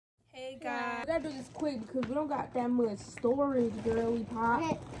gotta do this quick because we don't got that much storage, girl. We pop.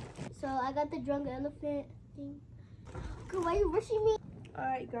 Okay, so I got the drunk elephant thing. Girl, why are you rushing me?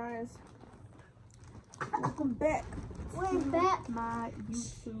 Alright, guys. Welcome back. We're back. My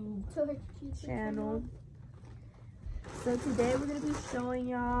YouTube To her YouTube channel. So today we're gonna be showing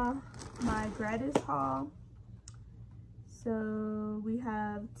y'all my Gratis haul. So we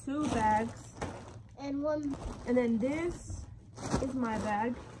have 2 bags. And one. And then this is my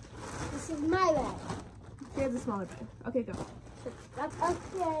bag. This is my bag. Here's a smaller bag. Okay, go. Okay,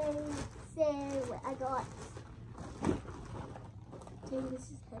 say what I got. Dang,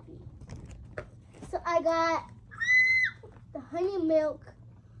 this is heavy. So I got the honey milk.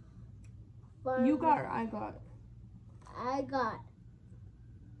 You got or I got?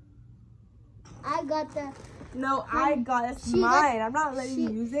 I got the. No, I got. It's mine. I'm not letting you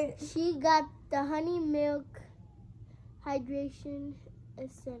use it. She got the honey milk hydration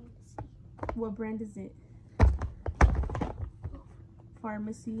essence. What brand is it?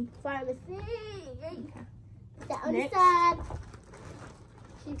 Pharmacy. Okay. The other Next. side.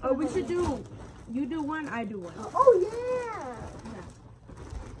 Oh, we should do. You do one, I do one. Oh yeah.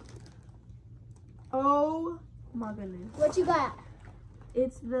 Oh my goodness. What you got?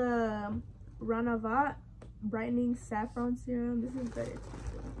 It's the Ranavat Brightening Saffron Serum. This is good.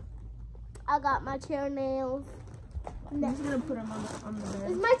 I got my chair nails. I'm just gonna put them on the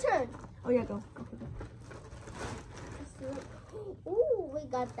bed. It's my turn. Oh yeah, go. Ooh, we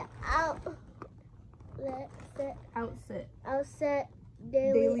got the outset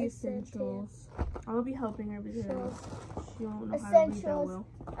daily essentials. I'm gonna be helping her because she don't know how to read that Essentials. well.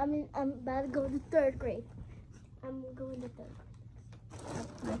 I'm about to go to 3rd grade. I'm going to 3rd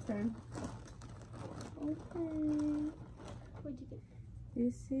grade. My turn. Okay. What'd you get?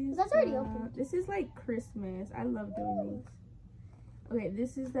 This is. That's already open. This is like Christmas. I love doing these. Okay,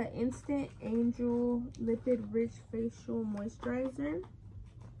 this is the Instant Angel Lipid Rich Facial Moisturizer.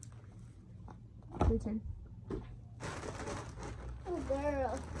 Your turn. Oh,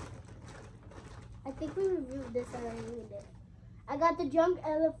 girl. I think we reviewed this already. We did. I got the Drunk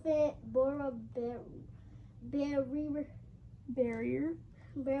Elephant Bora Barrier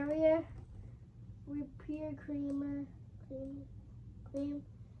Repair Cream.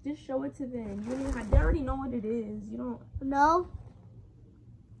 Just show it to them. You don't even have, they already know what it is. You don't. No.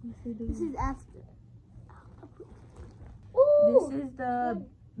 This is after. Ooh. This is the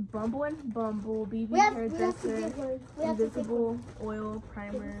Bumble and Bumble BB We have Hairdresser to pick Invisible Oil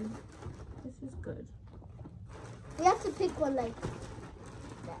Primer. This is good. We have to pick one like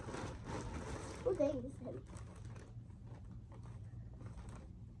that. Oh dang, this is heavy.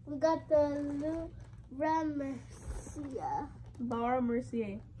 We got the Laura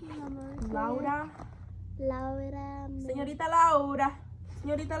Mercier. Laura. Señorita Laura.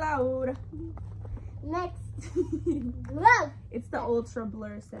 Señorita Laura. Next. Glove. It's the Ultra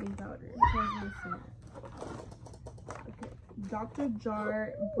Blur Setting Powder. Okay. Dr.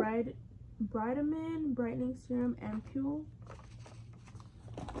 Jar Brightening Brightening Serum Ampule.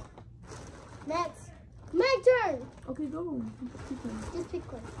 Next. My turn. Okay, go. Just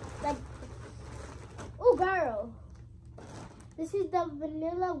pick one. Like. Oh, girl. This is the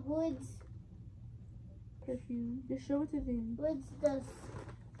Vanilla Woods perfume. Just show it to them. Woods the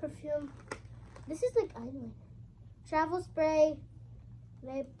perfume. This is like eyeliner. Travel spray.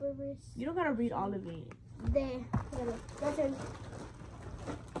 Vaporous. You don't gotta read all of it. There. Your turn.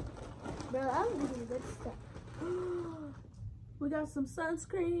 Bro, I'm reading good stuff. We got some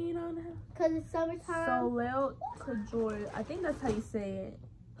sunscreen on it. Cause it's summertime. Soleil Couture. I think that's how you say it.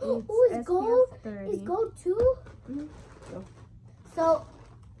 Oh, it's gold. 30. It's gold too. Go. So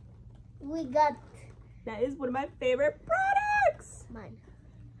we got. That is one of my favorite products. Mine.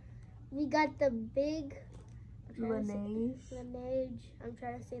 We got the big Laneige. I'm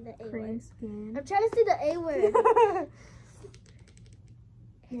trying to say the A Cream word. skin. I'm trying to say the A word.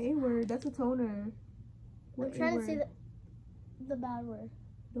 A word. That's a toner. What I'm trying A to say word? the bad word.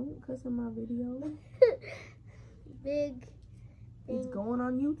 Don't cuss in my video. Big. It's going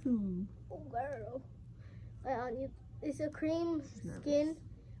on YouTube. Oh, girl. It's a cream skin.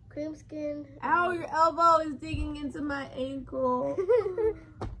 Cream skin. Ow, your elbow is digging into my ankle.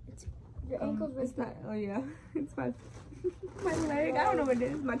 Your ankle's right it's not, there. oh yeah. It's my leg. I don't know what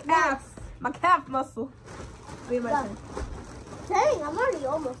it is. My calf. My calf muscle. Wait, my turn. Dang, I'm already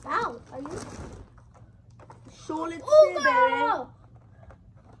almost out. Are you? Charlotte Oh, girl.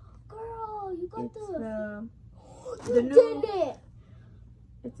 Girl, you got the new. Did it.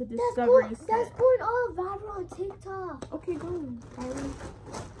 It's a discovery set. That's going all viral on TikTok. Okay, go.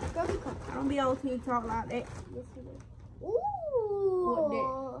 Girl, I don't be on TikTok like that. Yes, you do.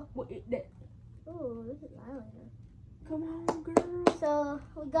 Ooh. What is that?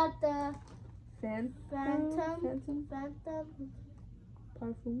 We got the Phantom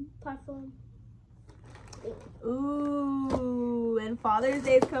parfum. Ooh, and Father's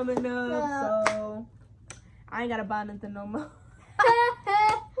Day is coming up, so I ain't gotta buy nothing no more.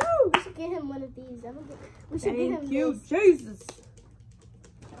 We should get him one of these. We should get him Thank you, this. Jesus.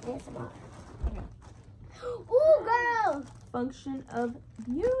 ASMR. Ooh, girl! Function of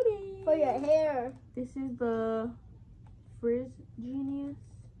Beauty. For your hair. This is the Frizz Genius,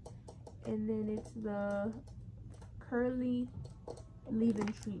 and then it's the Curly Leave-In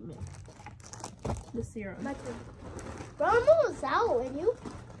Treatment. The serum. My turn. Bro, I'm almost out, and you?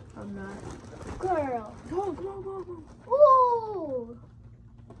 I'm not. Girl. Go. Ooh!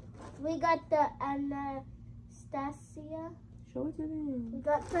 We got the Anastasia. Show it to them. We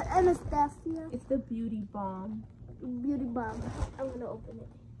got the Anastasia. It's the Beauty Balm. Beauty Bomb. I'm gonna open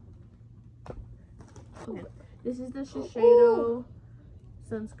it. Okay. This is the Shiseido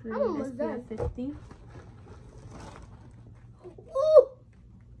I'm sunscreen almost done. SPF 50. Ooh!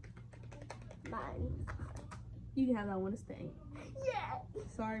 Mine. You can have that one to stay. Yeah.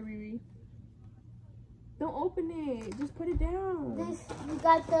 Sorry, Riri. Don't open it. Just put it down. This, we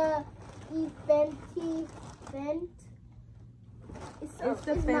got the Fenty Fent. It's the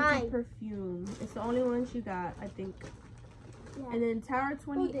Fenty mine. perfume. It's the only one she got, I think. Yeah. And then Tower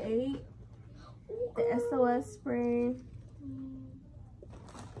 28, the SOS spray.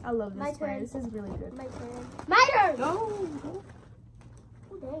 I love this My spray. turn. This is really good. My turn. My turn! Go.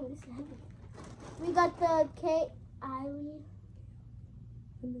 Oh, dang, this is heavy. We got the Kylie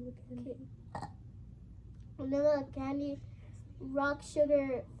Vanilla Candy Rock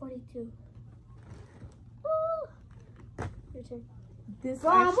Sugar 42. Ooh. Your turn. This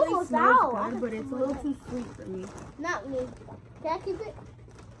Bro, I'm actually almost smells out. I good, have but to it's a put little my- too sweet for me. Not me. Can I keep it?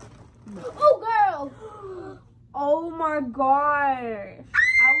 No. Oh, girl! Oh my gosh.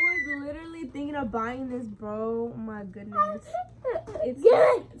 I was literally thinking of buying this, bro. Oh my goodness. It's Get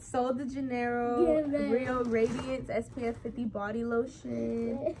it! Sol de Janeiro Get it. Real Radiance SPF 50 body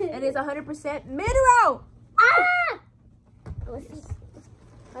lotion. And it's 100% mineral. Ah! Let's see.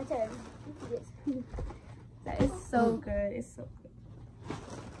 My turn. Yes. That is so good. It's so good.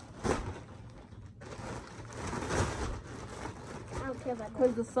 I don't care about that.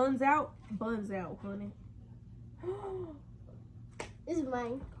 Because the sun's out, bun's out, honey. This is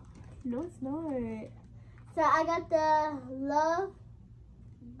mine. No, it's not. So I got the Love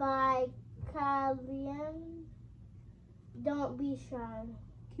by Killian. Don't be shy.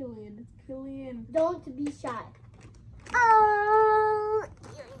 Killian. It's Killian. Don't be shy.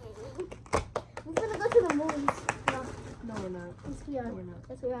 We're gonna go to the movies. No, No, we're not. yes we are. No, we're not.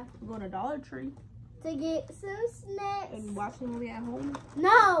 Yes we are. We're going to Dollar Tree To get some snacks. and watching a movie at home.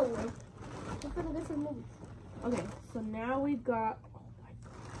 No! We're gonna go to the movies. Okay, so now we got,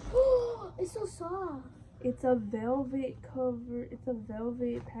 It's so soft. it's a velvet cover, it's a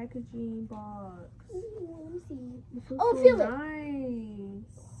velvet packaging box. Ooh, let me see. It feels Oh, so feel it.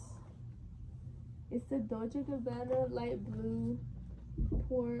 nice. It's the Dolce & Gabbana light blue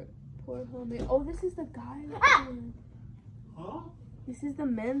pour homemade. Oh, this is the guy. Ah! one. Huh? This is the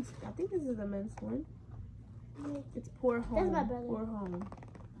men's. I think this is the men's one. It's pour home. my brother. Pour home.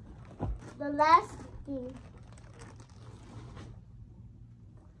 The last thing.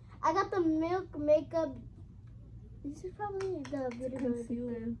 I got the Milk Makeup. This is probably the Beauty Blender.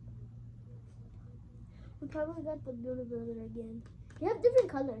 Concealer. We probably got the Beauty Blender again. They have different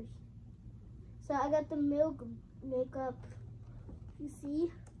colors. So I got the Milk Makeup. You see?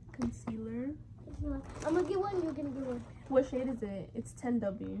 Concealer. I'm gonna get one. You're gonna get one. What shade is it? It's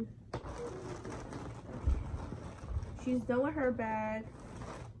 10W. She's done with her bag.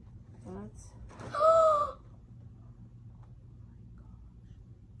 That's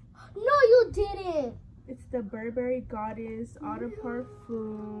No, you didn't. It's the Burberry Goddess Eau de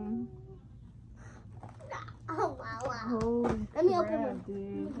Parfum. Oh wow. Holy Let me open crap, one.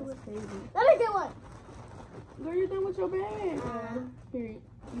 dude. That's crazy. Let me get one. Girl, you're done with your bag. Here,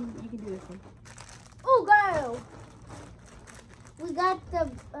 you can do this one. Oh, girl. We got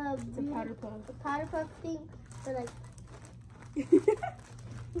the It's a powder puff. the powder puff thing. So like,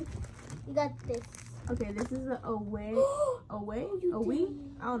 you got this. Okay, this is a away. Away? You Away? did.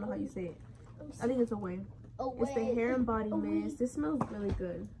 I don't know how you say it. Let me see. I think it's away. Oh, It's the wait. hair and body Oh, wait. mist. This smells really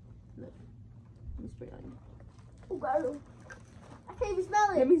good. Look. Let me spray it on you. Oh, girl. I can't even smell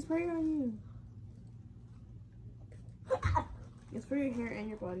Let it. me spray it on you. It's for your hair and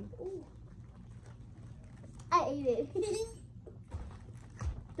your body. Ooh. I ate it.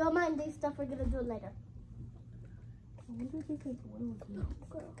 Don't mind this stuff. We're gonna do it later. I wonder if it's like one with me.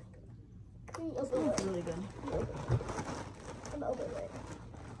 Girl. Can you It open smells it? really good. I'm gonna open it.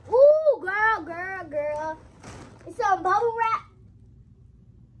 It's on bubble wrap.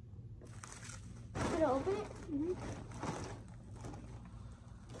 Can I open it? Mm-hmm.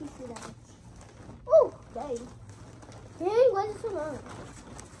 Can you see that? Oh, dang. Dang, why is it so long?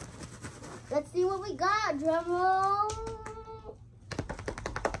 Let's see what we got. Drum roll.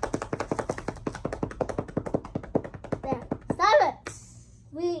 There. Starbucks.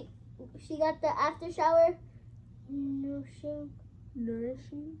 She got the after shower nourishing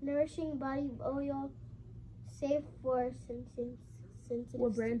body oil, safe for sensitive.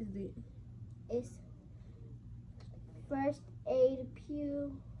 What brand is it? It's First Aid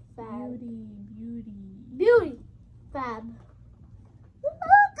Pew Fab. Beauty Fab.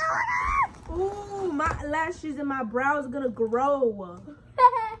 Ooh, my lashes and my brows gonna grow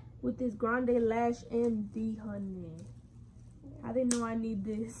with this Grande Lash MD, honey. How they know I need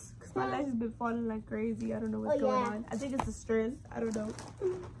this? Cause my lashes been falling like crazy. I don't know what's going on. I think it's the stress. I don't know.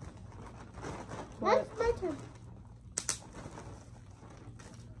 That's my turn.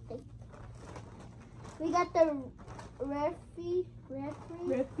 We got the refried.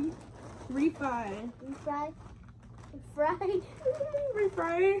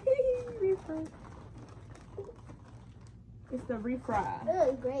 It's the refried.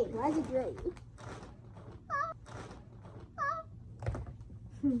 Oh, great. Why is it great?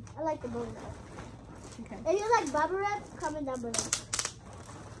 I like the bone wrap. Okay. If you like bubble wrap, comment down below.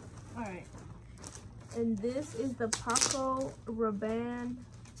 Alright. And this is the Paco Rabanne.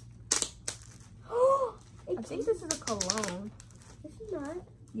 I think this is a cologne. This is not.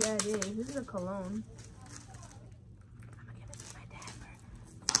 Yeah, it is. This is a cologne. I'm gonna give it to my dad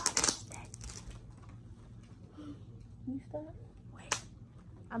for Father's Day. You stop? Wait.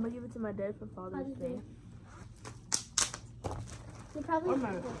 I'm gonna give it to my dad for Father's Day. You probably Or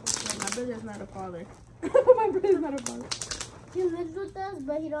my brother's not a father. My brother's not a father. He lives with us,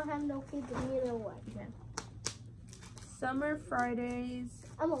 but he don't have no kids neither one. Okay. Summer Fridays.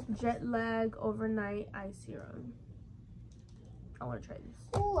 Jet lag overnight eye serum. I want to try this.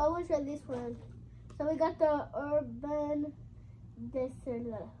 Oh, I want to try this one. So we got the Urban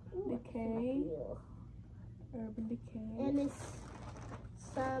Decay. Urban Decay. And it's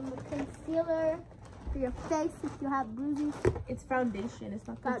some concealer for your face if you have bruises. It's foundation. It's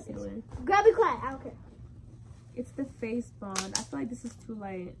not concealer. Grab it quiet. I don't care. It's the face bond. I feel like this is too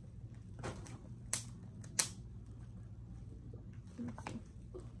light. Let's see.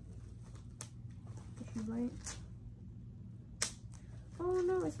 Is she light? Oh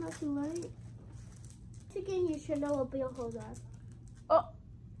no, it's not too light. Chicken, you should know what bill holes are. Oh,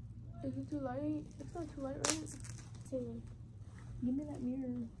 is it too light? It's not too light, right? Chicken. Give me that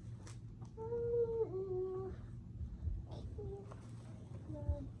mirror.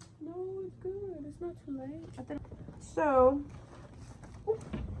 No, it's good. It's not too light. So,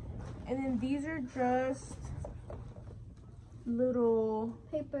 and then these are just little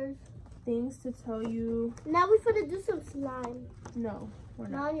Papers. Things to tell you. Now we're gonna do some slime. No, we're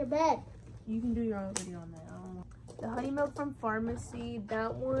not. Not on your bed. You can do your own video on that. I don't know. The honey milk from Pharmacy,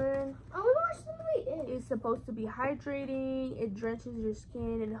 that one. I wonder what somebody is. It's supposed to be hydrating. It drenches your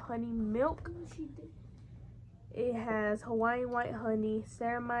skin in honey milk. It has Hawaiian white honey,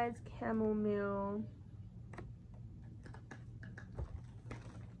 ceramides, chamomile.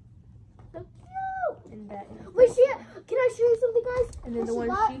 So cute. And that is wait, can I show you something, guys? And then the one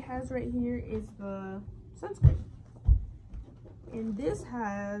she has right here is the sunscreen. And this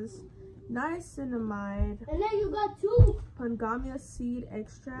has niacinamide. And then you got two. Pangamia seed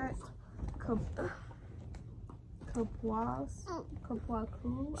extract. Kapuaku. I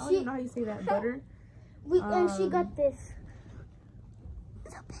don't even know how you say that. Butter. And she got this.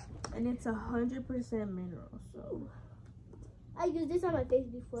 And it's 100% mineral. So I used this on my face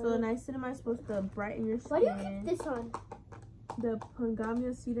before. So the niacinamide is supposed to brighten your skin. Why do you keep this on? The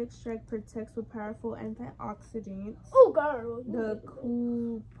Pangamia seed extract protects with powerful antioxidants. Oh, girl. The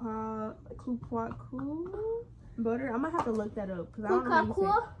Kapuaku butter. I'm gonna have to look that up because I don't know how you say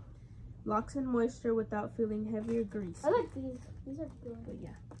it. Locks in moisture without feeling heavy or greasy. I like these. These are good. But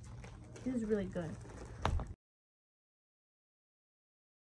yeah, this is really good.